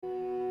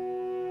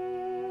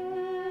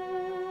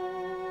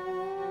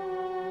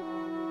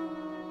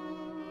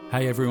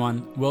Hey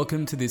everyone,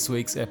 welcome to this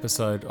week's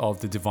episode of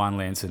the Divine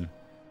Lantern.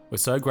 We're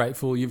so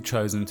grateful you've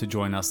chosen to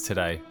join us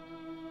today.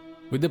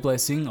 With the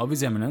blessing of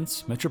His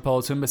Eminence,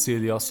 Metropolitan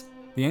Basilios,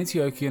 the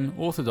Antiochian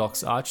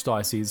Orthodox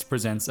Archdiocese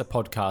presents a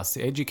podcast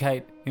to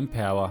educate,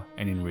 empower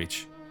and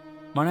enrich.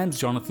 My name's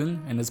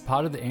Jonathan, and as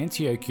part of the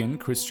Antiochian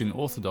Christian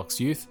Orthodox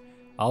Youth,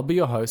 I'll be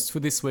your host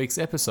for this week's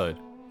episode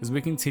as we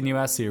continue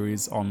our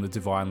series on the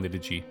Divine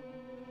Liturgy.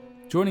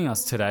 Joining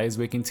us today as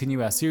we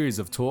continue our series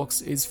of talks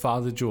is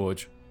Father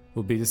George.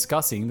 We'll be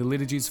discussing the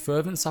liturgy's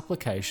fervent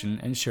supplication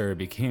and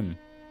cherubic hymn.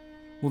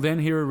 We'll then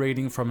hear a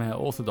reading from our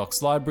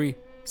Orthodox library,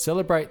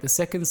 celebrate the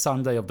second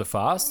Sunday of the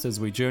fast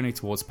as we journey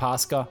towards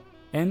Pascha,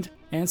 and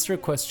answer a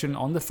question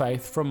on the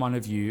faith from one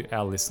of you,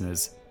 our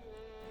listeners.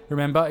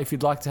 Remember, if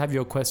you'd like to have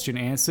your question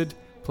answered,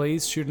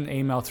 please shoot an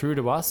email through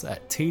to us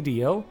at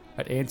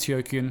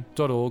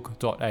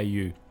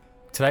tdl@antiochian.org.au.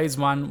 Today's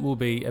one will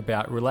be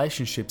about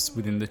relationships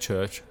within the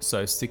church,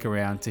 so stick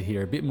around to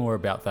hear a bit more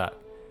about that.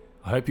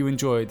 I hope you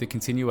enjoyed the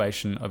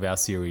continuation of our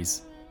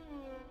series.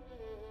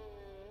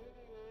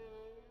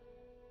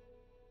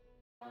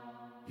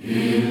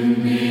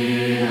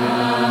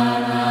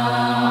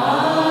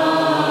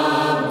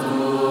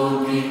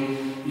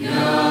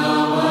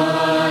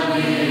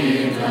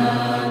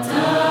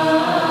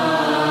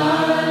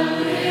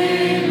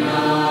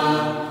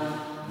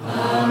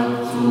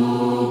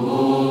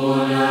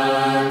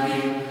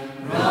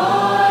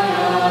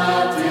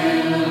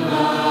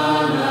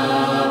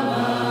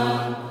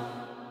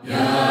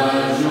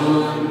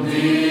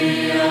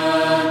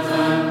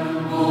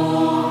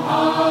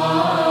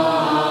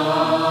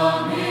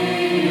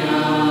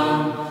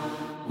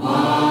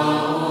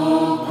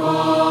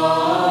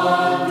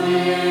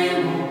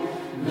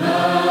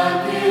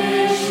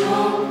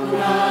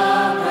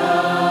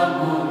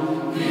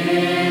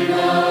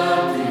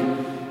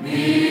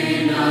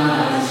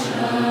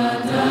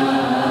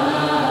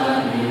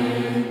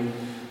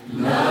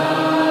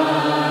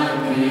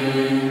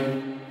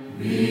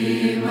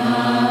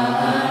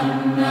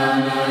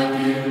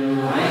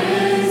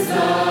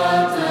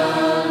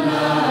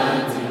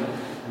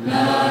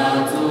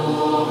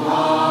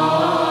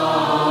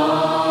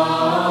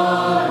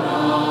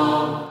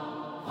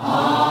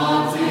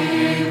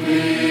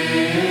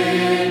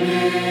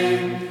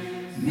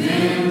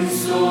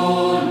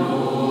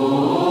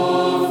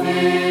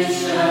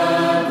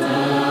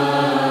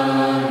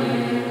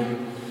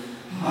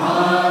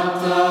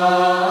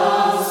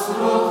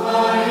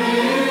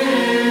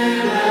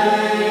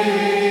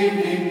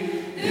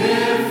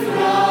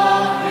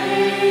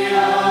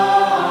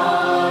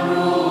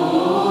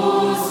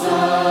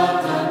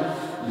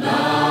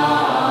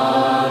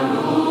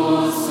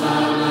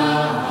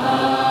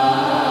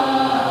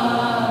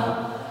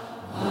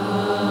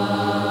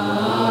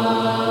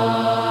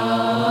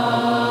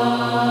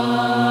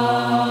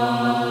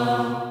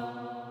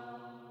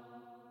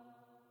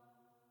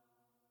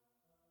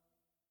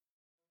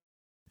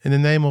 In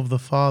the name of the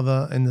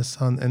Father, and the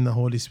Son, and the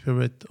Holy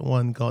Spirit,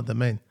 one God,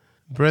 Amen.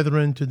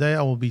 Brethren, today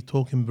I will be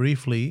talking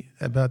briefly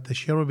about the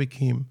Cherubic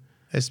hymn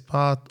as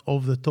part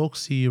of the talk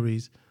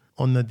series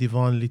on the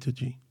Divine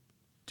Liturgy.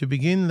 To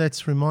begin,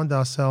 let's remind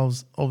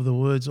ourselves of the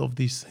words of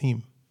this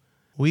hymn.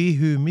 We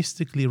who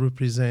mystically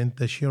represent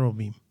the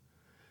cherubim,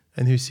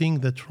 and who sing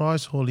the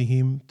thrice holy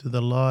hymn to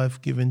the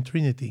life-given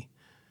Trinity,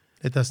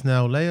 let us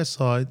now lay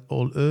aside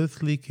all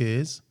earthly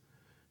cares,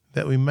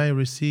 that we may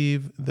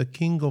receive the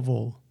King of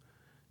all,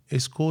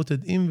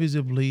 escorted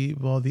invisibly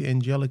by the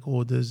angelic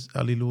orders.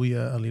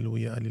 Alleluia,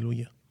 Alleluia,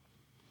 Alleluia.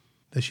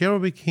 The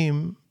cherubic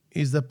hymn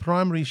is the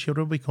primary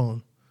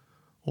cherubicon,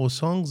 or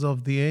songs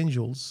of the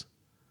angels,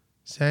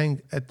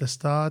 sang at the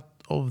start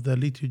of the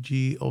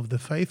liturgy of the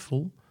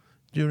faithful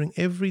during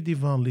every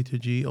divine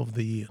liturgy of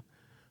the year,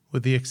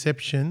 with the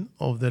exception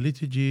of the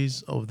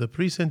liturgies of the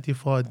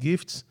pre-sanctified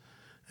gifts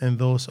and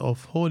those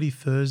of Holy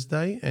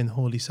Thursday and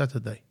Holy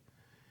Saturday.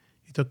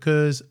 It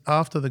occurs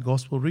after the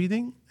Gospel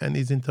reading and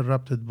is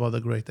interrupted by the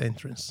Great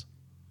Entrance.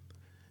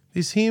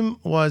 This hymn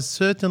was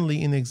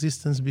certainly in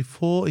existence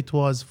before it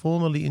was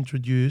formally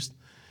introduced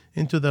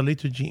into the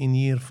liturgy in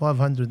year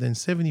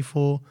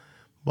 574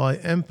 by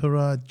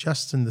Emperor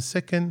Justin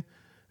II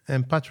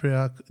and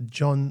Patriarch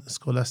John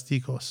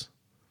Scholasticos.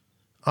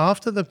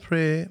 After the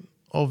prayer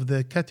of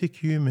the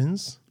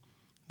catechumens,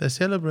 the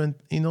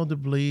celebrant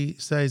inaudibly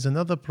says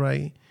another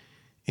prayer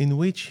in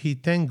which he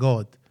thanked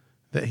God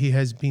that he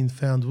has been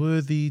found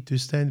worthy to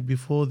stand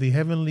before the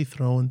heavenly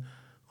throne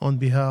on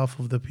behalf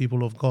of the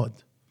people of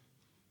God.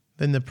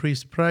 Then the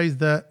priest prays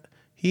that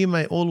he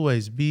may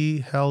always be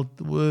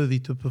held worthy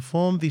to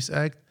perform this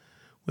act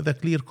with a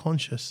clear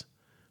conscience,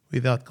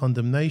 without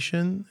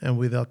condemnation and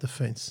without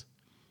offense.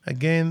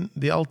 Again,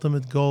 the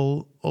ultimate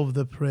goal of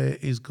the prayer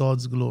is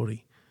God's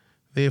glory.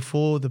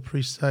 Therefore, the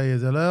priest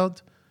says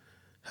aloud,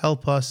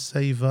 "Help us,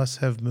 save us,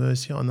 have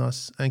mercy on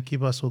us, and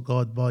keep us, O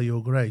God, by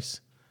your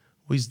grace,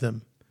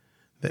 wisdom,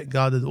 that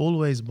guarded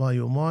always by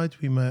your might,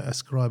 we may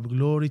ascribe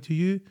glory to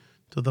you,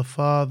 to the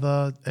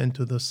Father, and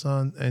to the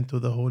Son, and to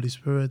the Holy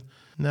Spirit,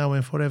 now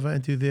and forever,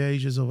 and to the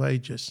ages of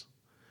ages."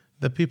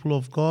 The people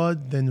of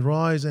God then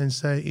rise and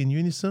say in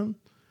unison,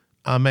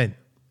 Amen.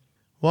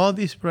 While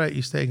this prayer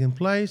is taking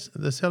place,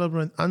 the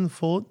celebrant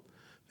unfolds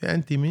the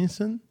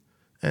antimension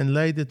and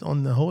laid it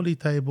on the holy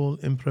table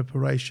in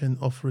preparation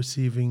of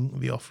receiving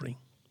the offering.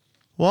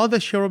 While the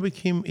cherubic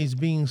hymn is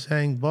being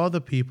sang by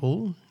the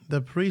people,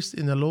 the priest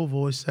in a low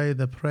voice say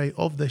the prayer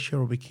of the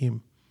cherubic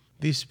hymn.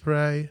 This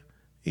prayer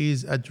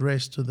is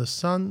addressed to the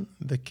Son,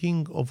 the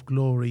King of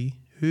glory,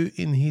 who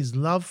in his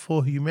love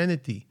for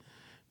humanity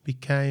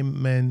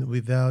became man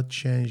without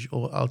change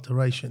or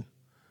alteration.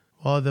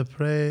 While the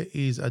prayer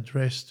is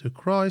addressed to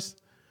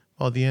Christ,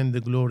 by the end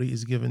the glory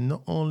is given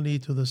not only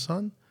to the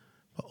Son,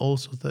 but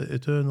also to the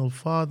Eternal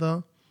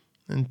Father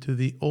and to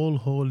the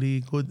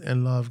all-holy, good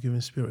and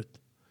life-giving Spirit.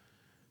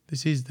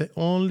 This is the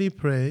only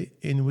prayer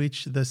in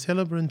which the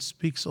celebrant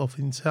speaks of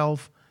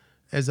himself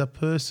as a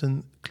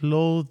person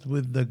clothed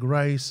with the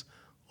grace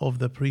of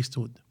the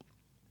priesthood.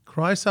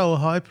 Christ, our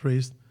High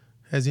Priest,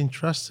 has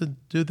entrusted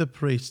to the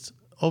priests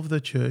of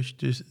the Church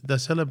the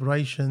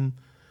celebration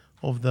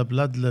of the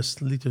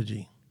bloodless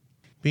liturgy.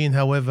 Being,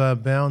 however,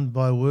 bound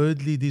by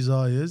worldly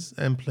desires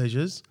and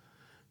pleasures,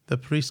 the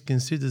priest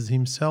considers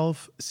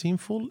himself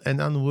sinful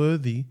and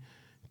unworthy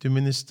to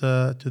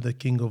minister to the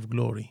King of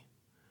glory.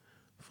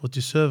 For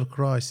to serve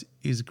Christ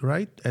is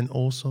great and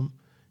awesome,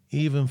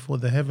 even for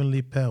the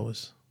heavenly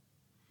powers.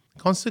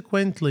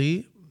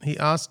 Consequently, he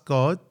asks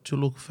God to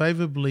look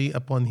favourably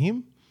upon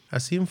him, a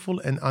sinful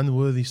and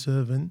unworthy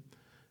servant,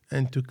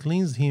 and to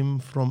cleanse him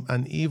from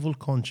an evil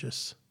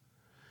conscience.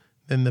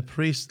 Then the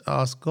priest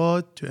asks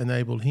God to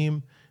enable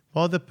him,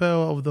 by the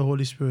power of the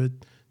Holy Spirit,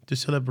 to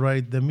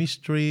celebrate the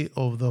mystery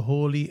of the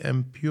holy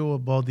and pure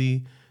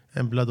body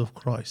and blood of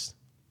Christ.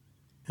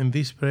 In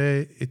this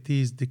prayer, it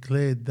is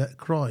declared that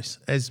Christ,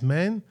 as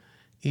man,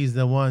 is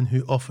the one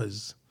who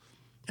offers,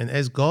 and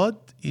as God,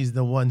 is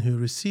the one who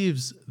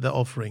receives the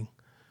offering.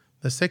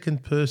 The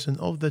second person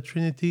of the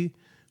Trinity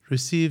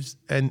receives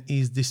and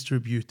is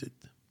distributed.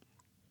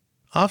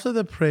 After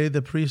the prayer,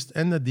 the priest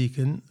and the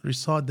deacon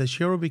recite the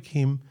cherubic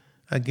hymn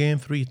again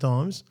 3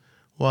 times,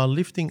 while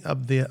lifting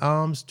up their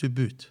arms to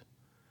boot,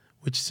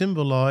 which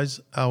symbolize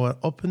our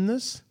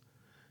openness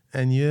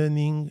and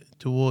yearning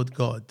toward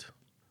God,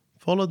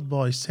 followed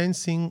by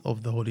censing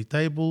of the holy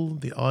table,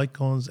 the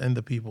icons, and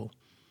the people.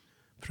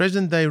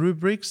 Present-day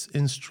rubrics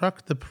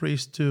instruct the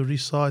priest to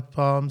recite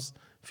Psalms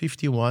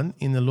 51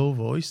 in a low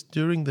voice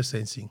during the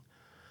censing,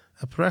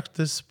 a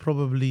practice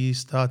probably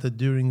started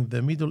during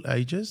the Middle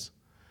Ages.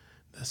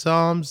 The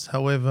Psalms,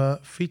 however,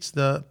 fits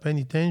the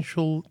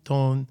penitential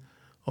tone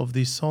of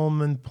the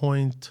psalm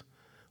point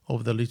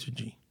of the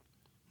liturgy.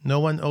 No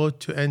one ought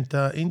to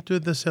enter into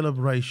the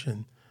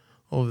celebration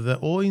of the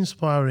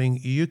awe-inspiring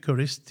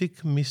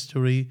Eucharistic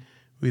mystery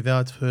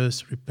without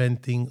first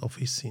repenting of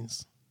his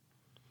sins.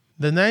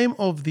 The name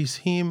of this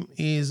hymn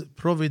is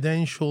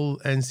providential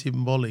and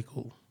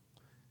symbolical.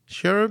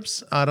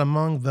 Cherubs are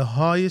among the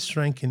highest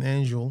ranking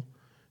angels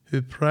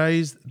who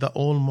praise the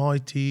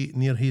Almighty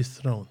near his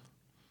throne.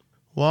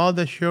 While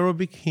the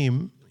cherubic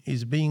hymn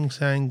is being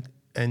sang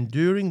and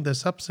during the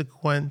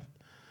subsequent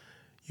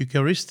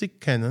Eucharistic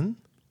canon,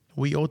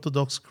 we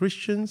Orthodox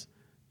Christians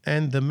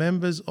and the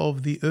members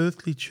of the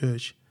earthly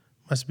church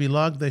must be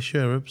like the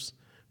cherubs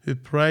who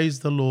praise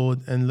the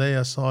Lord and lay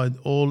aside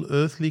all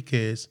earthly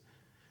cares.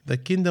 The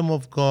kingdom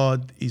of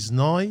God is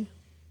nigh.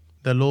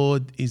 The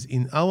Lord is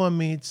in our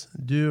midst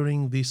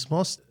during this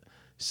most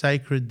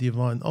sacred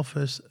divine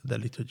office, the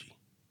liturgy.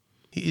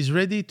 He is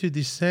ready to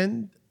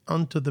descend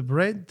unto the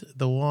bread,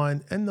 the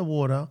wine, and the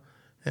water,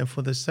 and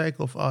for the sake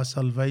of our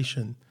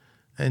salvation,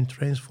 and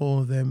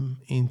transform them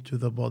into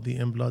the body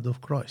and blood of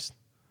Christ.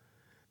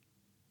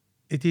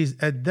 It is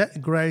at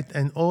that great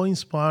and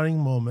awe-inspiring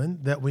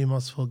moment that we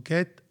must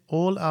forget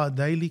all our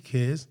daily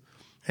cares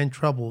and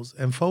troubles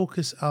and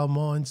focus our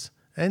minds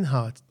and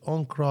hearts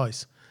on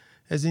Christ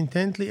as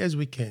intently as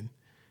we can,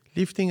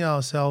 lifting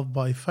ourselves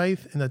by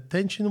faith and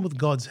attention with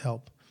God's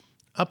help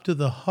up to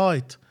the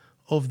height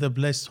of the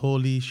blessed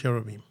holy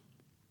cherubim.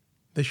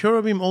 The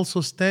cherubim also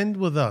stand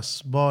with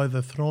us by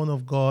the throne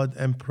of God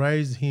and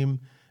praise him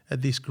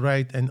at this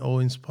great and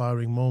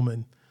awe-inspiring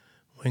moment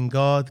when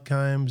God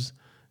comes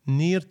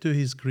near to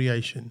his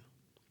creation.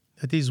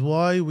 That is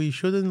why we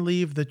shouldn't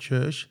leave the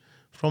church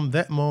from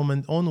that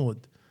moment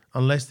onward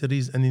unless there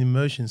is an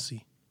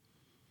emergency.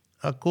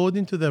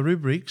 According to the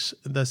rubrics,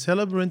 the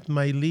celebrant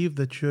may leave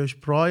the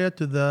church prior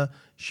to the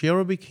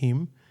cherubic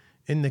hymn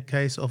in the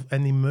case of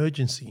an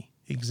emergency,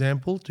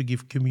 example, to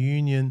give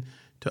communion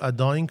to a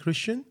dying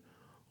Christian,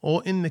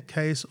 or in the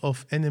case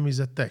of enemy's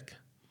attack.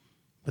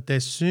 But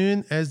as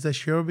soon as the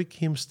cherubic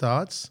hymn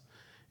starts,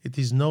 it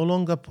is no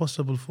longer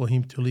possible for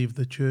him to leave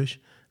the church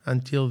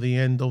until the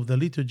end of the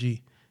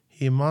liturgy.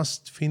 He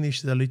must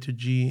finish the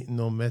liturgy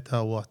no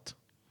matter what.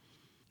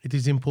 It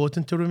is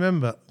important to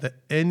remember that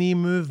any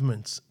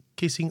movements,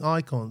 kissing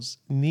icons,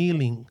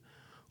 kneeling,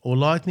 or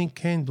lighting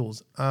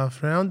candles are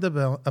frowned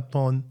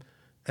upon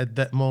at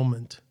that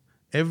moment.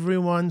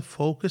 Everyone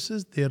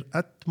focuses their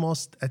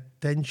utmost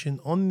attention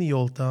on the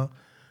altar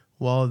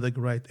while the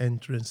great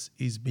entrance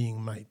is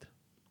being made.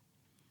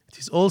 It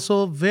is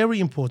also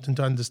very important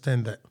to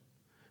understand that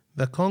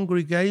the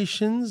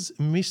congregation's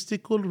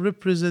mystical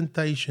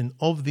representation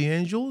of the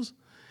angels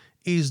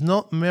is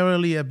not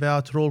merely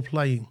about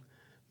role-playing,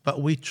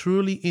 but we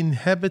truly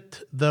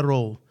inhabit the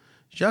role,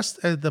 just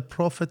as the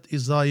prophet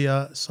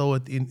Isaiah saw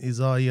it in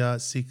Isaiah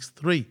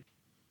 6:3.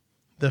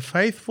 The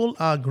faithful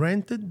are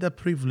granted the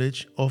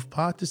privilege of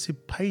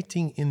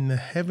participating in the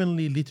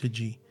heavenly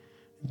liturgy,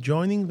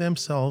 joining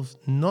themselves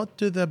not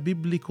to the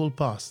biblical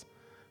past,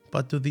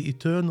 but to the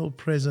eternal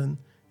present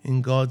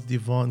in God's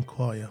divine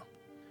choir.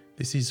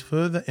 This is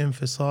further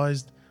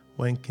emphasized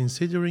when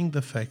considering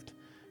the fact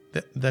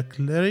that the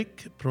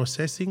cleric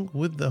processing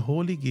with the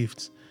holy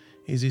gifts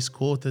is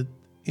escorted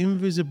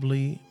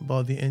invisibly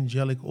by the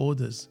angelic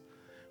orders,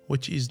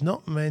 which is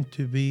not meant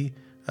to be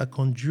a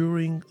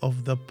conjuring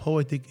of the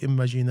poetic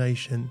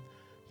imagination,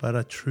 but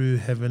a true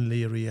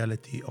heavenly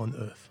reality on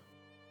earth.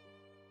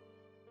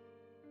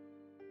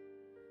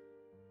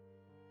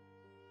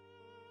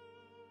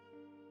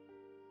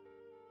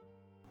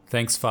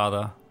 Thanks,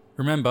 Father.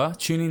 Remember,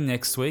 tune in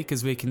next week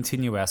as we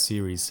continue our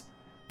series.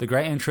 The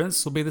Great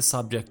Entrance will be the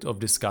subject of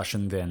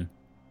discussion then.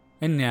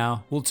 And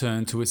now we'll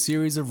turn to a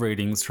series of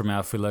readings from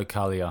our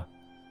Philokalia.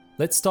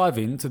 Let's dive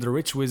into the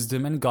rich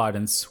wisdom and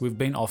guidance we've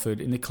been offered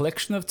in a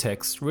collection of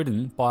texts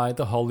written by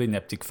the Holy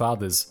Neptic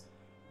Fathers.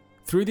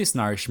 Through this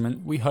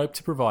nourishment, we hope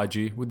to provide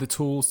you with the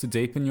tools to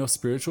deepen your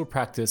spiritual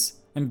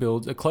practice and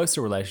build a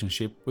closer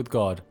relationship with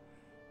God.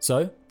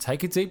 So,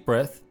 take a deep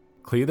breath,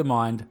 clear the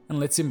mind, and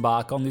let's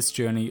embark on this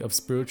journey of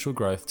spiritual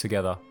growth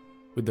together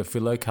with the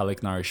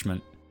Philokalic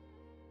nourishment.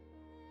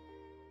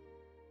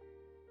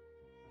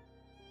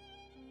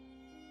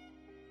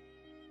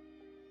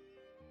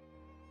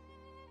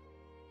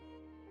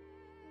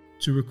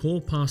 To recall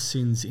past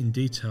sins in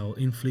detail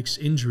inflicts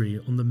injury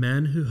on the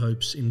man who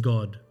hopes in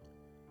God.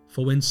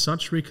 For when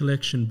such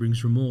recollection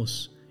brings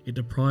remorse, it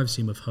deprives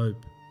him of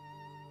hope.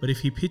 But if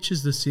he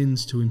pitches the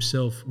sins to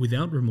himself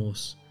without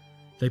remorse,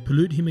 they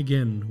pollute him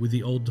again with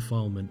the old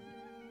defilement.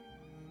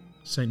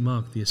 St.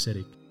 Mark the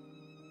Ascetic.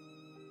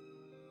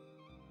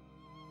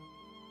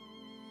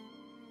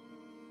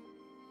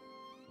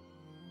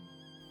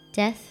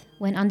 Death,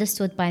 when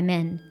understood by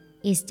men,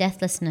 is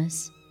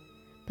deathlessness,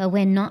 but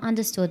when not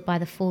understood by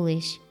the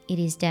foolish, it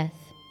is death.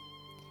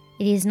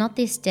 It is not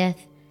this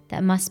death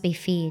that must be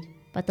feared,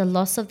 but the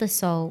loss of the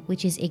soul,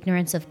 which is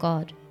ignorance of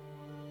God.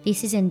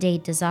 This is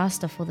indeed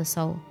disaster for the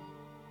soul.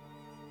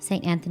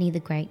 St. Anthony the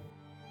Great.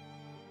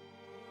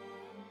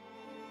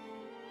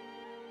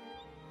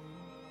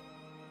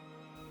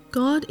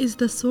 God is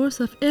the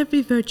source of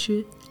every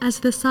virtue, as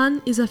the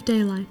sun is of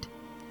daylight.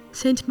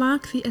 St.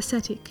 Mark the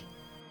Ascetic.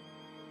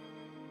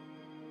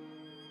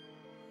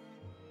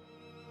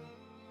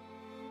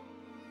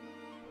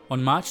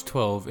 On March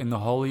 12, in the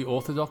Holy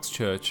Orthodox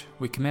Church,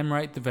 we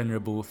commemorate the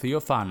Venerable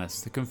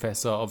Theophanes, the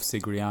Confessor of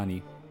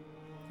Sigriani,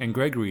 and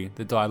Gregory,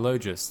 the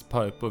Dialogist,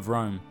 Pope of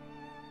Rome.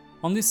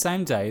 On this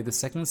same day, the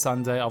second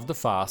Sunday of the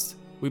fast,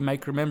 we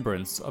make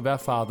remembrance of our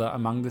Father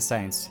among the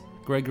saints,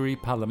 Gregory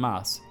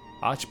Palamas,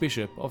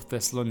 Archbishop of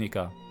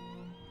Thessalonica.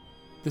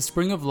 The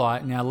spring of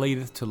light now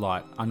leadeth to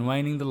light,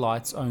 unwaning the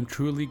light's own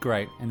truly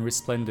great and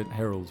resplendent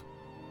herald.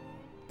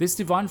 This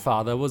Divine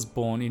Father was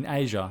born in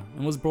Asia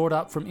and was brought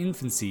up from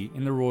infancy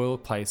in the royal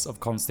place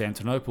of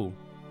Constantinople.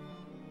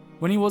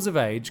 When he was of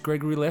age,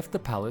 Gregory left the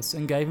palace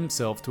and gave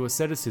himself to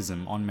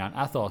asceticism on Mount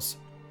Athos.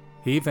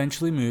 He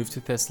eventually moved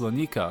to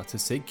Thessalonica to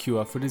seek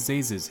cure for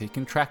diseases he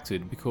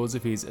contracted because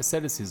of his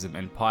asceticism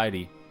and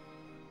piety.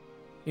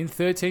 In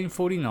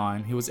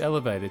 1349, he was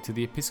elevated to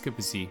the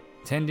episcopacy,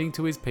 tending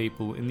to his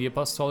people in the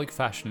apostolic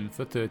fashion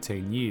for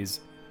 13 years.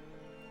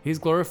 He is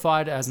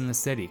glorified as an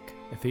ascetic,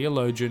 a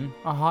theologian,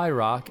 a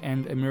hierarch,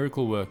 and a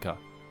miracle worker,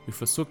 who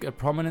forsook a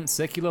prominent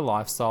secular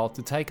lifestyle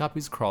to take up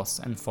his cross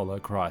and follow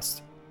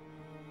Christ.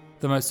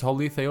 The Most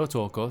Holy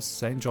Theotokos,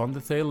 St. John the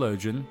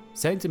Theologian,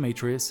 St.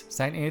 Demetrius,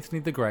 St.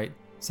 Anthony the Great,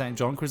 St.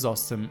 John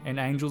Chrysostom, and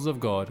angels of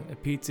God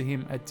appeared to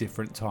him at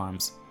different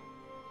times.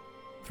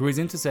 Through his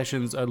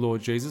intercessions, O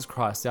Lord Jesus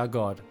Christ our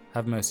God,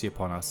 have mercy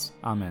upon us.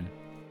 Amen.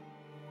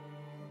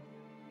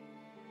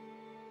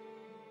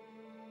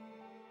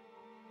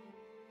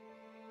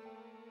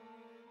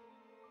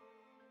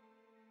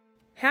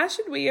 How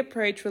should we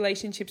approach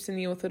relationships in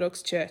the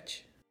Orthodox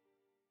Church?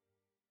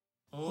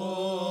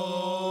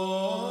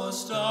 O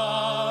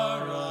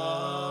star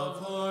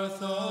of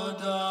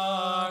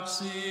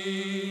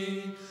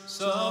Orthodoxy,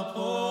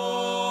 support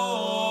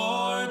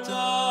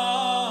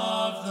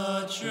of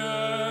the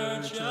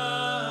Church and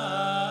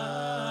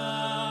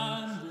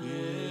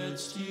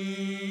its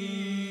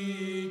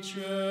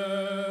teacher,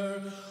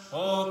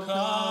 O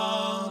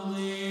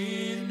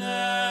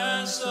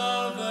comeliness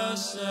of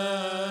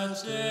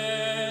ascetics,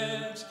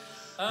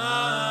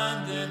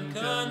 and in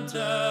contempt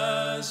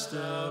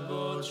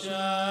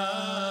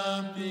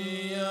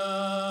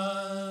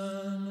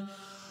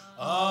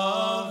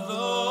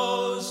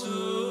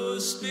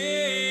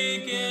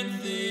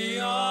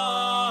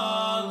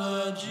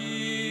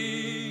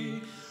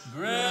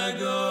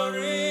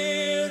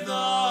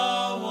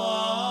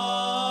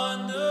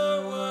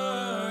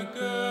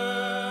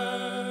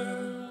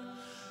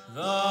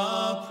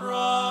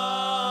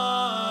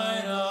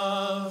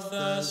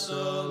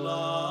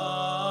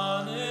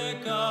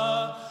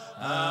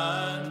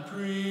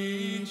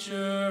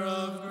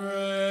of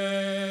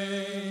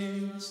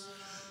grace.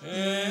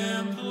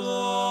 Implore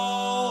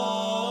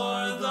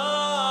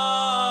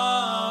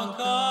thou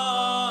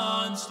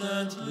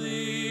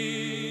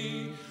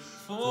constantly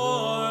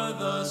for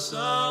the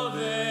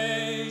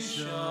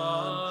salvation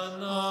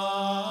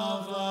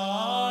of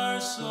our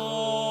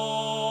souls.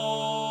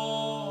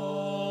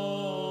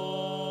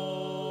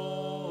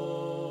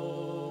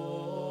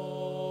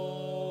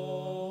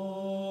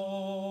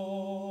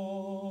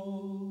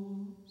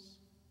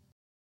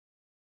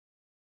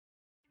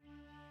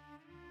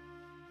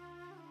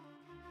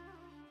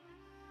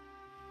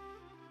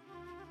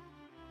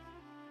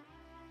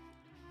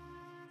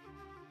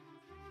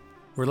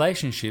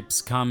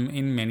 Relationships come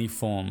in many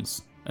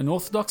forms. An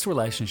Orthodox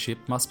relationship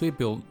must be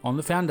built on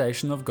the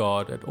foundation of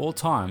God at all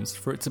times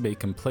for it to be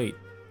complete.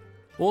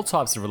 All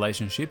types of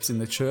relationships in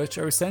the Church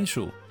are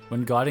essential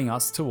when guiding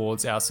us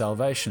towards our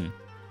salvation.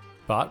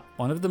 But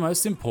one of the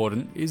most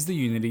important is the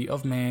unity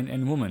of man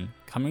and woman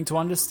coming to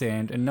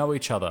understand and know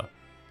each other,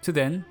 to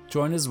then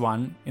join as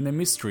one in the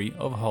mystery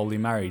of holy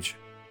marriage.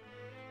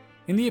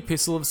 In the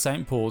Epistle of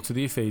St. Paul to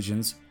the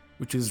Ephesians,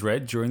 which is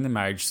read during the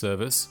marriage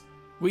service,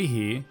 we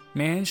hear,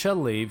 "Man shall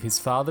leave his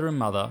father and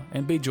mother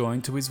and be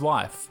joined to his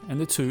wife,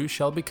 and the two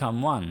shall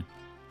become one."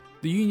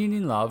 The union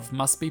in love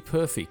must be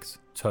perfect,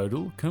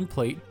 total,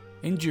 complete,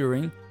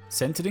 enduring,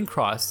 centered in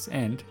Christ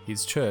and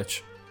His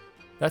Church.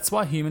 That's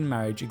why human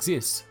marriage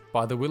exists,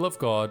 by the will of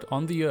God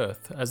on the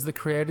earth as the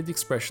created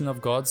expression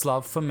of God's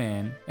love for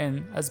man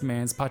and as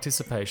man's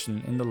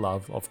participation in the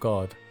love of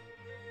God.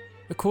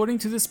 According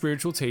to the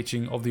spiritual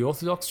teaching of the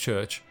Orthodox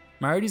Church,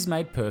 marriage is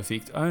made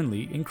perfect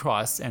only in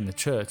Christ and the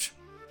Church.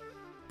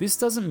 This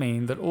doesn't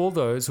mean that all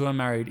those who are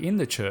married in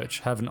the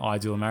Church have an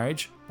ideal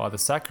marriage by the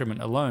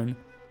sacrament alone,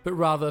 but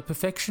rather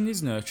perfection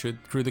is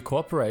nurtured through the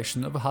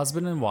cooperation of a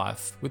husband and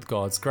wife with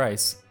God's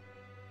grace.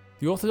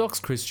 The Orthodox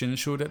Christian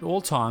should at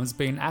all times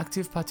be an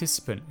active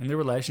participant in the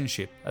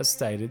relationship as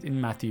stated in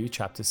Matthew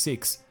chapter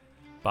 6.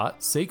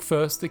 But seek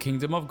first the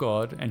kingdom of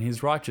God and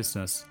His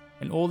righteousness,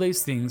 and all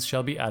these things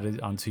shall be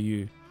added unto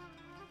you.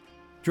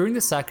 During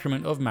the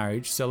sacrament of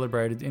marriage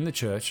celebrated in the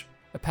Church,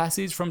 a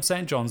passage from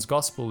St. John's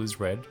Gospel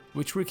is read,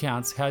 which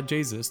recounts how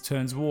Jesus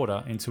turns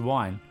water into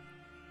wine.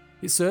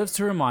 It serves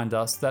to remind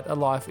us that a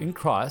life in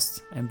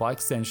Christ, and by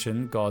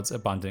extension God's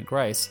abundant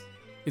grace,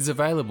 is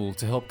available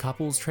to help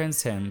couples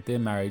transcend their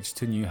marriage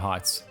to new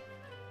heights.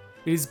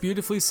 It is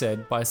beautifully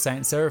said by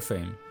Saint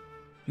Seraphim,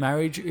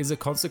 "Marriage is a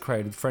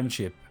consecrated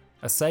friendship,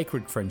 a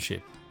sacred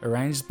friendship,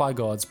 arranged by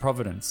God's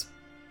providence."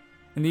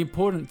 And the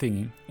important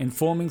thing in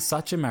forming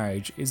such a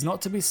marriage is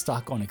not to be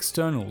stuck on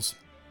externals.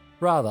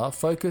 Rather,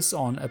 focus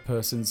on a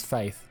person's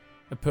faith,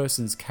 a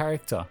person's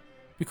character,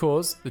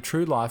 because the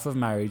true life of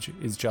marriage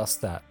is just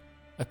that,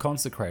 a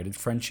consecrated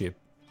friendship.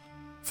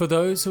 For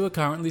those who are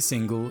currently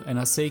single and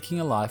are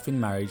seeking a life in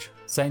marriage,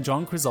 St.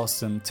 John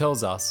Chrysostom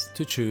tells us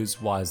to choose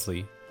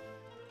wisely.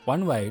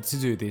 One way to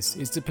do this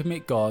is to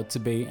permit God to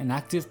be an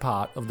active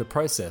part of the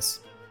process.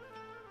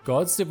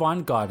 God's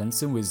divine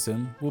guidance and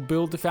wisdom will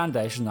build the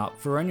foundation up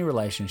for any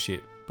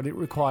relationship, but it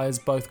requires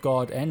both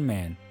God and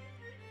man.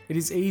 It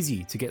is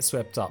easy to get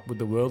swept up with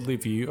the worldly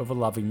view of a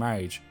loving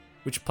marriage,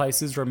 which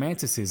places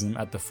romanticism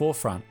at the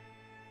forefront.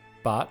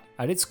 But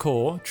at its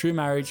core, true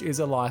marriage is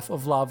a life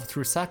of love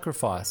through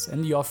sacrifice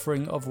and the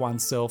offering of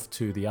oneself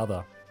to the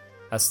other.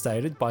 As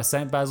stated by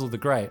St. Basil the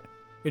Great,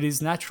 it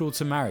is natural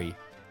to marry,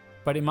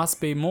 but it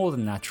must be more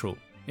than natural.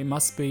 It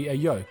must be a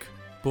yoke,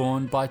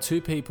 borne by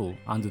two people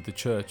under the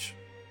Church.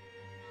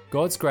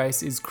 God's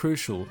grace is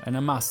crucial and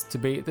a must to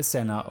be at the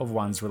centre of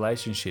one's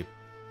relationship.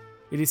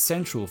 It is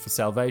central for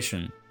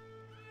salvation.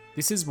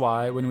 This is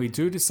why when we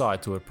do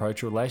decide to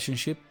approach a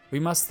relationship, we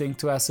must think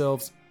to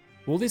ourselves,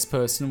 will this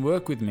person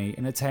work with me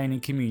in attaining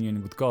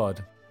communion with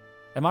God?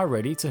 Am I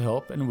ready to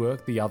help and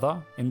work the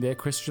other in their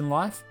Christian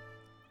life?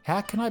 How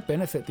can I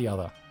benefit the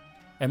other?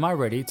 Am I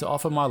ready to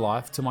offer my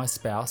life to my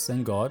spouse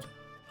and God?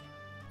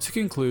 To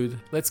conclude,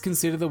 let's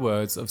consider the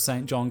words of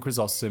St. John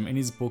Chrysostom in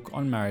his book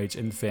on marriage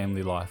and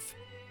family life.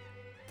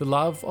 The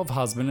love of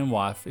husband and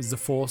wife is the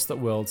force that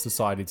welds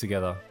society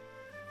together.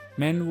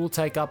 Men will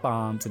take up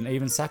arms and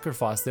even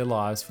sacrifice their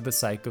lives for the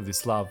sake of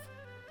this love.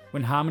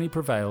 When harmony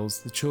prevails,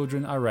 the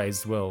children are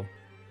raised well,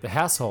 the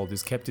household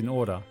is kept in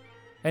order,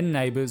 and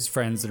neighbours,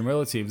 friends and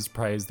relatives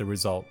praise the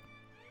result.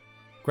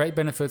 Great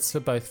benefits for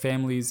both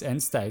families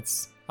and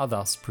states are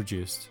thus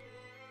produced.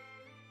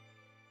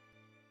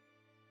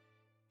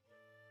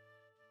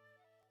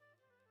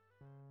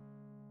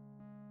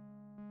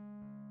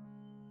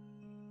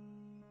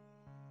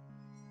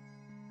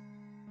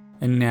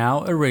 And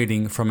now a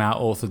reading from our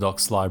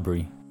Orthodox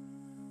library.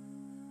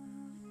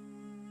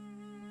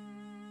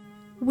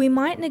 We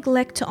might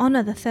neglect to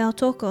honour the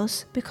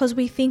Theotokos because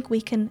we think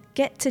we can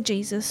get to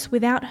Jesus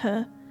without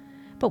her,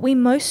 but we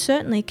most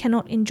certainly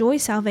cannot enjoy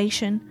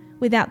salvation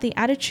without the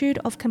attitude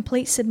of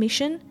complete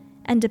submission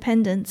and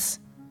dependence.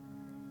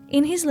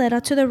 In his letter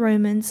to the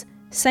Romans,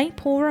 St.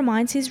 Paul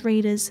reminds his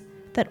readers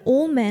that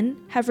all men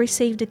have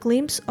received a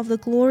glimpse of the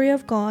glory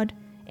of God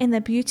in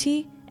the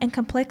beauty and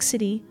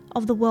complexity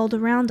of the world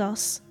around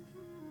us.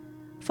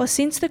 For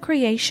since the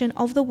creation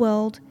of the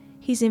world,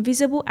 his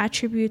invisible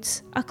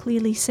attributes are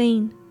clearly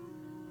seen.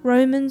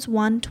 Romans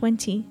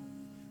 1:20.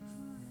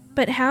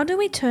 But how do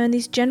we turn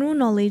this general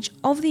knowledge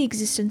of the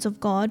existence of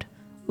God,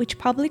 which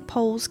public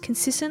polls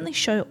consistently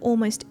show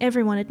almost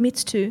everyone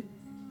admits to,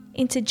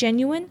 into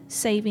genuine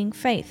saving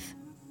faith?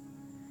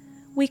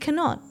 We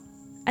cannot,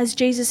 as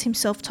Jesus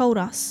himself told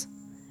us.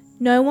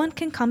 No one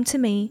can come to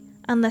me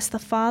unless the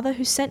Father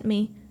who sent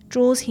me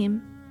draws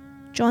him.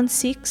 John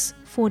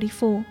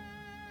 6:44.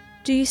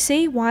 Do you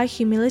see why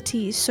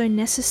humility is so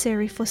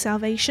necessary for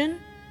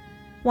salvation?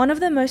 One of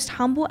the most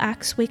humble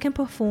acts we can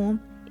perform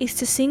is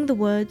to sing the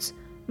words,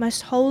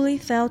 Most Holy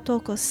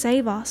Theotokos,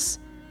 save us,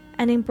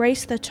 and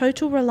embrace the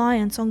total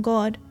reliance on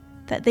God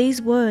that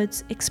these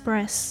words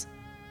express.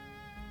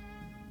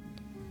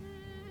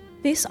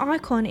 This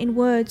icon in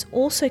words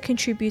also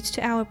contributes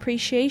to our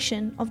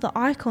appreciation of the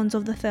icons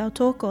of the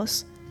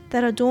Theotokos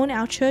that adorn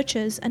our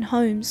churches and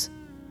homes.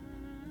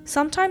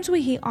 Sometimes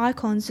we hear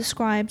icons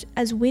described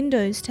as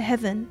windows to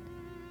heaven,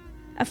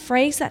 a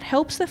phrase that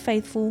helps the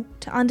faithful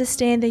to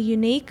understand their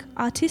unique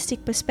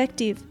artistic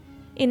perspective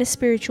in a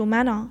spiritual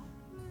manner.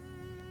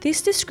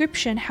 This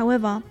description,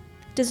 however,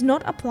 does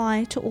not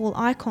apply to all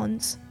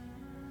icons.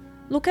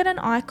 Look at an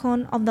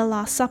icon of the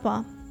Last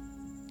Supper.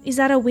 Is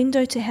that a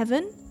window to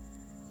heaven?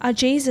 Are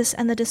Jesus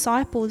and the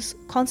disciples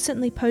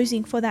constantly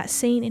posing for that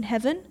scene in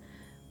heaven,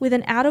 with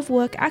an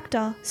out-of-work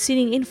actor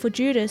sitting in for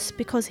Judas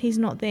because he's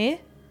not there?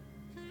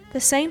 The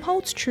same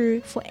holds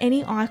true for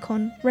any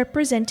icon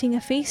representing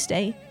a feast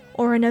day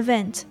or an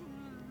event.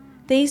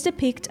 These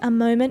depict a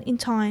moment in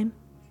time,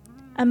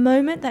 a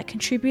moment that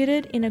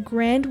contributed in a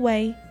grand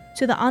way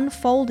to the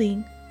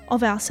unfolding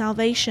of our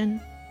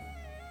salvation.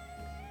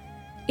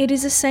 It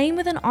is the same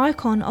with an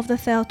icon of the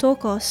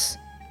Theotokos.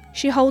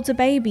 She holds a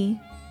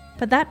baby,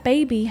 but that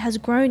baby has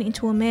grown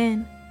into a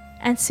man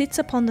and sits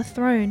upon the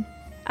throne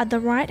at the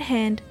right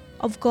hand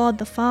of God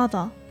the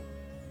Father.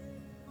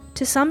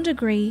 To some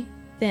degree,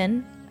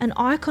 then, an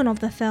icon of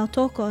the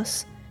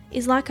Theotokos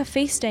is like a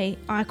feast day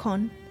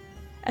icon,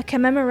 a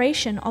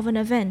commemoration of an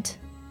event.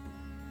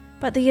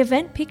 But the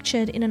event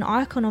pictured in an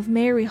icon of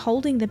Mary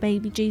holding the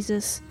baby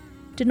Jesus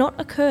did not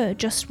occur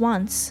just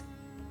once.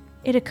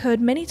 It occurred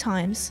many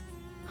times,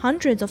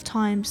 hundreds of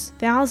times,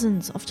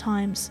 thousands of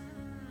times.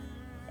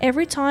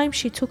 Every time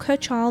she took her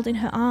child in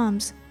her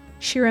arms,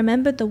 she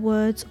remembered the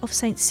words of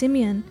Saint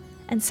Simeon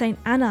and Saint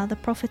Anna the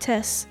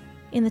prophetess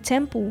in the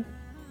temple,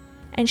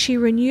 and she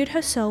renewed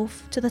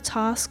herself to the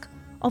task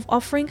of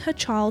offering her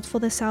child for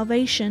the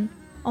salvation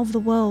of the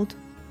world.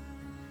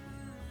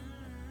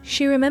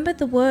 She remembered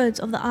the words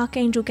of the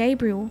Archangel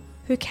Gabriel,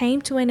 who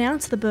came to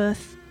announce the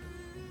birth.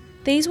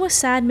 These were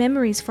sad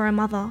memories for a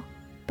mother,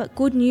 but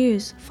good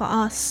news for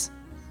us.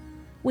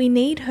 We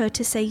need her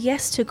to say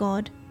yes to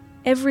God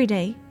every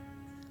day,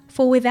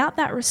 for without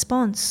that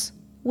response,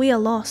 we are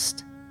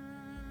lost.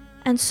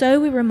 And so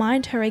we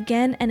remind her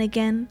again and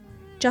again,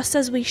 just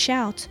as we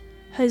shout,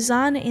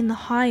 Hosanna in the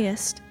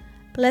highest,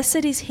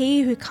 blessed is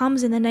he who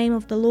comes in the name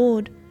of the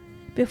Lord,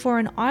 before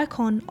an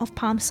icon of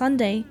Palm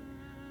Sunday,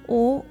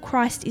 or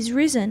Christ is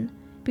risen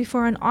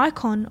before an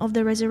icon of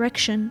the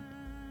resurrection.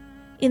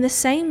 In the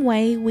same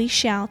way we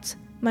shout,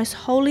 Most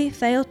Holy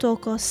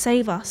Theotokos,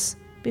 save us,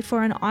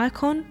 before an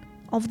icon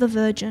of the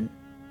Virgin.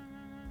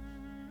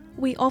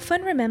 We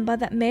often remember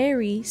that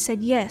Mary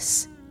said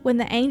yes when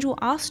the angel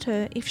asked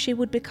her if she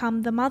would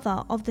become the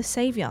mother of the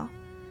Saviour,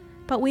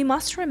 but we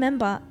must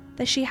remember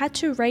that she had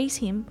to raise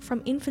him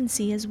from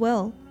infancy as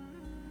well.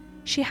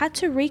 She had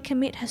to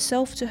recommit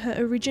herself to her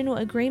original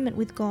agreement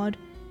with God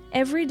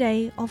every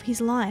day of his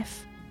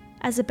life,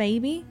 as a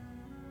baby,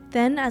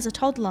 then as a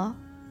toddler,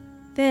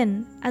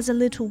 then as a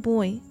little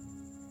boy.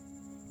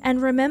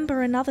 And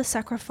remember another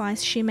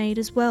sacrifice she made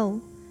as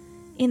well,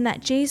 in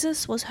that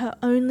Jesus was her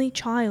only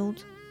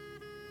child.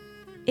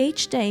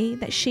 Each day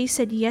that she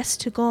said yes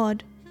to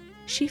God,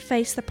 she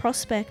faced the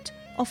prospect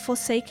of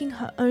forsaking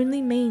her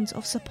only means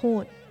of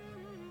support.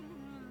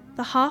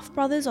 The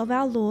half-brothers of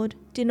our Lord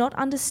did not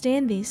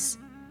understand this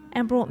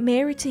and brought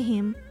Mary to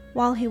him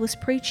while he was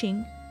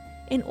preaching,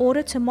 in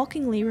order to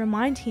mockingly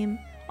remind him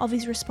of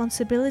his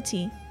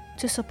responsibility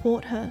to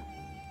support her.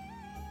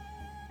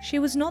 She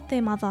was not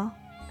their mother,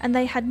 and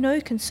they had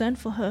no concern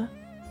for her.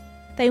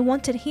 They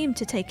wanted him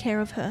to take care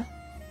of her.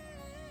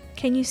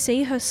 Can you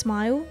see her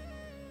smile?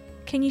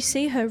 Can you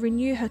see her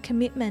renew her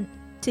commitment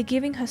to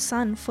giving her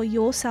son for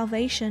your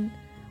salvation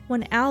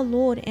when our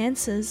Lord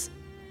answers,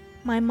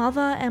 My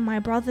mother and my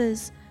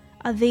brothers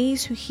are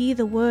these who hear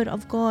the word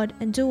of God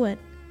and do it?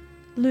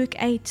 Luke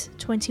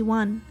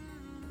 8:21.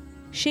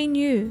 She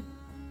knew,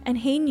 and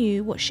he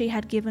knew what she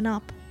had given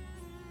up.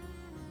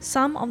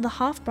 Some of the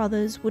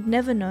half-brothers would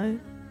never know,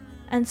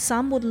 and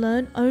some would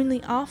learn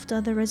only after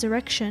the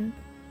resurrection,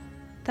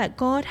 that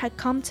God had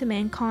come to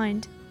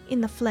mankind in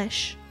the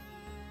flesh.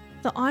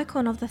 The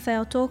icon of the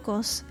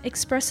Theotokos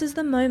expresses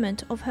the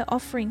moment of her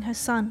offering her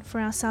son for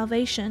our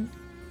salvation.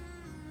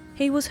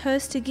 He was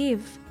hers to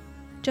give,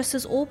 just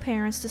as all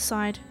parents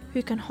decide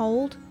who can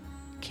hold,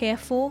 care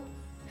for,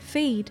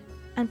 feed,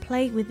 and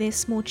play with their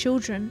small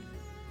children.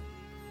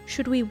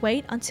 Should we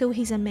wait until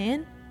he's a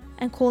man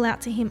and call out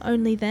to him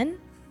only then,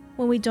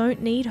 when we don't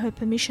need her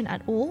permission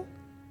at all?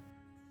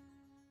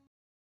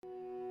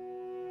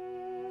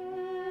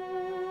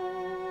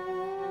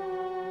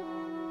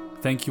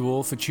 Thank you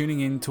all for tuning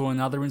in to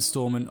another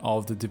instalment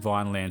of the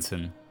Divine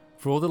Lantern.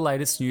 For all the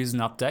latest news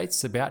and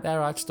updates about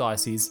our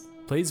Archdiocese,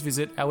 please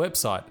visit our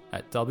website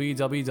at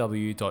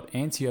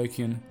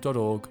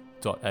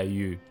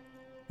www.antiochian.org.au.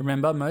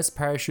 Remember, most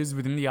parishes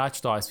within the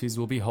Archdiocese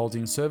will be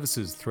holding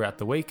services throughout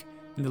the week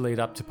in the lead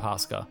up to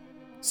Pascha,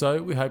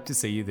 so we hope to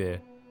see you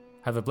there.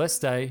 Have a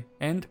blessed day,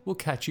 and we'll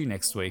catch you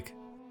next week.